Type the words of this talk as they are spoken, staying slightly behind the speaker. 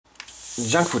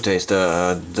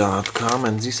junkfoodtaster.com,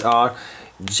 and these are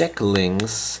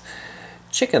Jackling's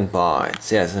chicken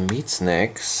bites. Yeah, it's a meat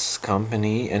snacks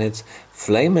company, and it's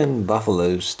Flamin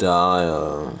buffalo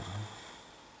style.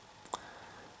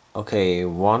 Okay,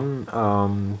 one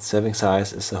serving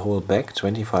size is a whole bag,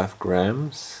 25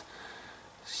 grams.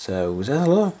 So there's a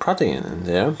lot of protein in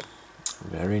there.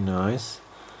 Very nice.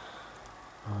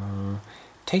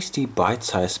 Tasty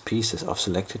bite-sized pieces of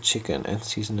selected chicken and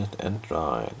seasoned and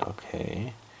dried.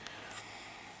 Okay.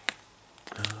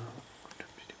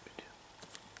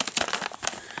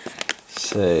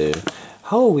 So,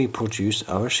 how we produce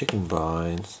our chicken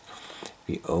bites?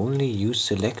 We only use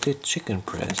selected chicken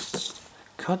breasts,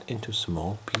 cut into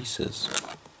small pieces.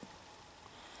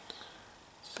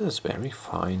 This is very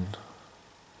fine.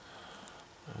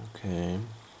 Okay.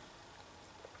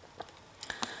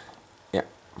 Yeah,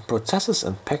 processed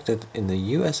and packed in the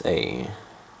USA.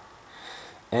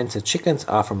 And the chickens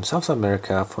are from South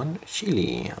America, from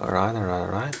Chile.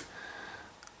 Alright.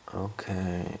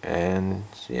 Okay, and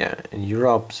yeah, in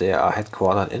Europe they are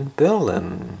headquartered in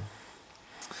Berlin.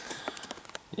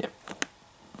 Yeah.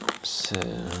 So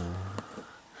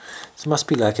this must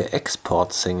be like an export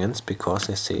thingens, because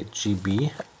they say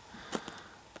GB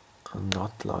and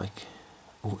not like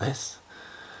US.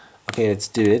 Okay, let's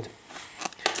do it.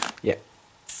 Yeah.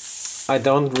 I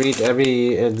don't read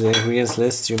every the ingredients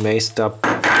list. You may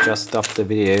just stop the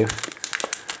video.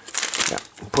 Yeah,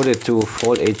 put it to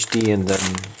full HD and then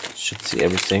should see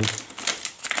everything.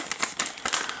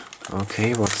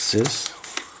 Okay, what's this?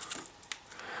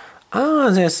 Ah,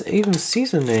 there's even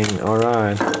seasoning.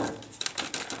 Alright.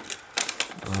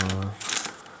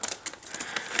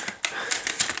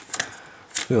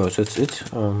 Yeah, that's it.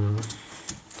 Let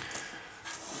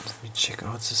me check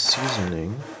out the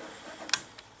seasoning.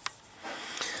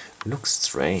 Looks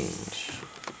strange.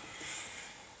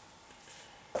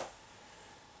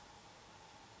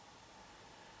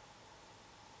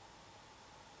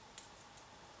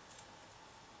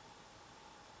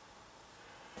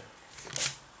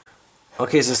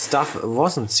 Okay, the stuff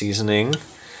wasn't seasoning.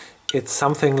 It's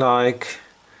something like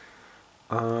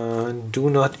do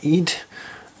not eat.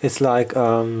 It's like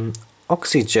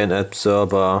oxygen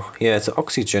absorber. Yeah, it's an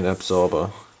oxygen absorber.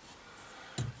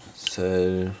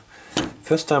 So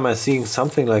first time I'm seeing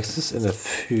something like this in a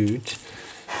food,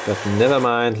 but never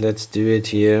mind, let's do it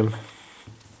here.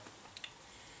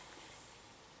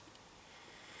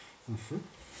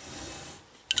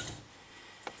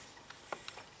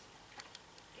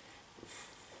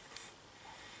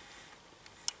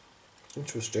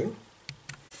 Interesting.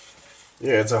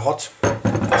 Yeah, it's a hot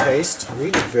taste,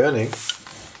 really burning.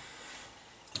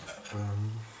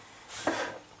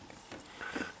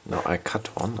 Now I cut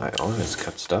one, I always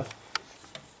cut stuff.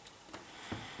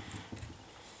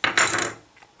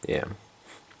 Yeah.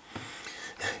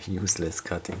 Useless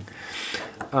cutting.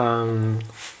 Alright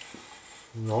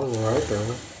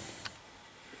then.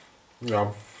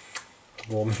 Yeah.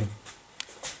 Warm.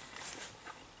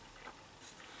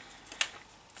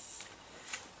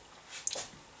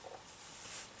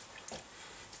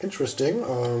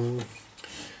 Interesting.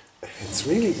 It's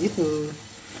really eaten.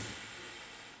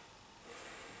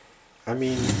 I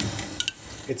mean,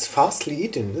 it's fastly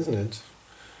eaten, isn't it?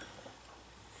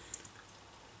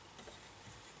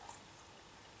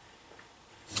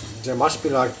 There must be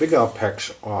like bigger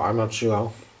packs, or I'm not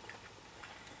sure.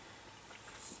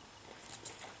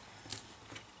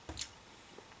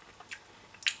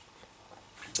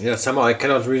 Yeah, somehow I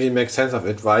cannot really make sense of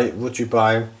it. Why would you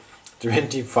buy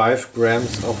 25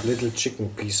 grams of little chicken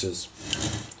pieces?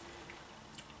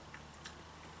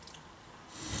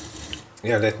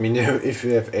 Yeah, let me know if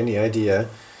you have any idea.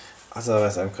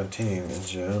 Otherwise I'm continuing in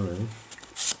German.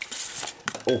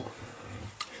 Oh.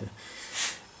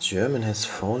 German has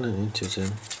fallen into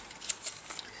the...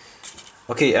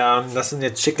 Okay, das sind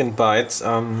jetzt Chicken Bites.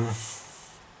 Das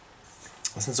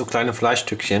sind so kleine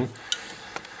Fleischstückchen.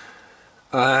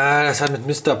 Das hat mit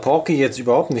Mr. Porky jetzt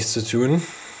überhaupt nichts zu tun.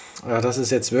 Das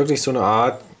ist jetzt wirklich so eine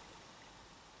Art...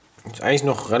 Ist eigentlich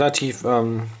noch relativ... Ich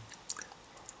habe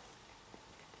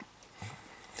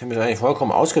mir das eigentlich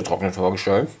vollkommen ausgetrocknet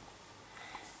vorgestellt.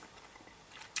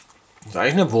 Das ist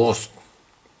eigentlich eine Wurst.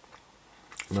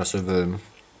 Wenn man so will.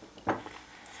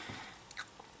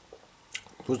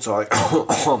 Nicht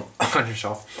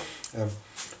scharf. Das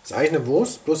ist eigentlich eine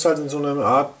Wurst, bloß halt in so einer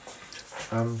Art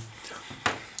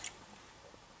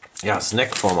ja,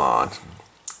 Snack-Format.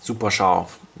 Super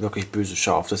scharf, wirklich böse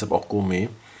scharf, deshalb auch Gourmet.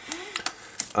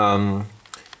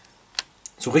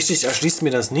 So richtig erschließt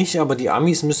mir das nicht, aber die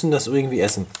Amis müssen das irgendwie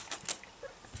essen.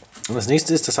 Und das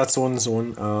nächste ist, das hat so ein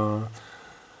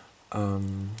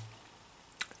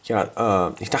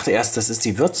Ja, ich dachte erst, das ist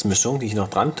die Würzmischung, die ich noch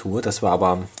dran tue. Das war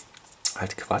aber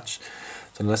halt Quatsch.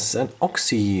 Sondern das ist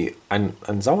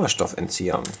ein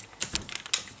Sauerstoffentzieher.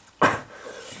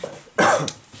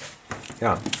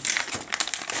 Ja,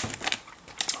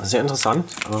 sehr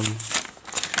interessant.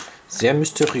 Sehr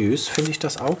mysteriös finde ich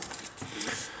das auch.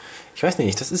 Ich weiß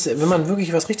nicht, das ist, wenn man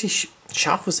wirklich was richtig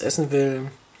Scharfes essen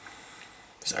will,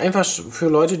 ist einfach für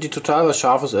Leute, die total was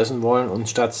Scharfes essen wollen und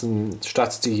statt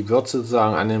die Würze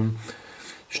sozusagen an einem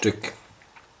Stück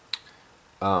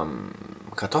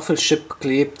Kartoffelchip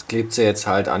klebt sie jetzt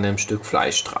halt an einem Stück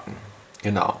Fleisch dran.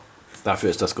 Genau,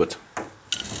 dafür ist das gut.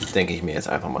 Denke ich mir jetzt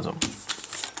einfach mal so.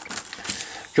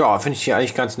 Ja, finde ich hier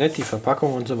eigentlich ganz nett, die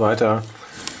Verpackung und so weiter.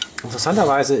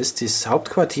 Interessanterweise ist das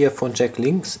Hauptquartier von Jack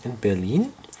Links in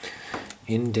Berlin,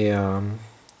 in der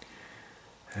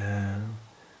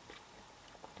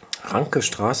Ranke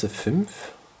Straße 5.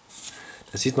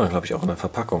 Das sieht man, glaube ich, auch in der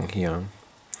Verpackung hier.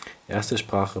 Erste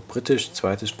Sprache Britisch,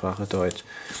 zweite Sprache Deutsch.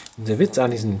 Und der Witz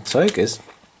an diesem Zeug ist,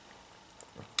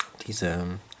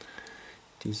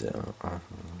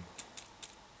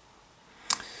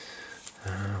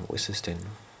 wo ist es denn?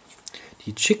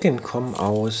 Die Chicken kommen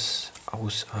aus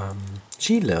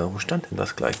Chile. Wo stand denn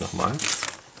das gleich nochmal?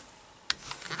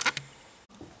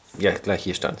 Ja, gleich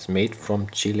hier stand es. Made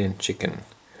from Chilean Chicken.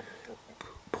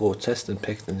 Processed and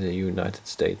packed in the United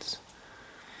States.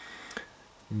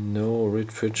 No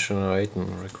refrigeration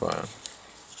required.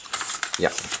 Ja.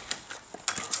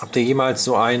 Habt ihr jemals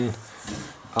so einen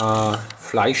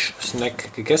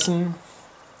Fleischsnack gegessen?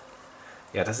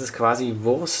 Ja, das ist quasi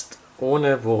Wurst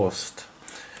ohne Wurst.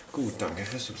 Gut, danke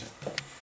fürs Zusehen.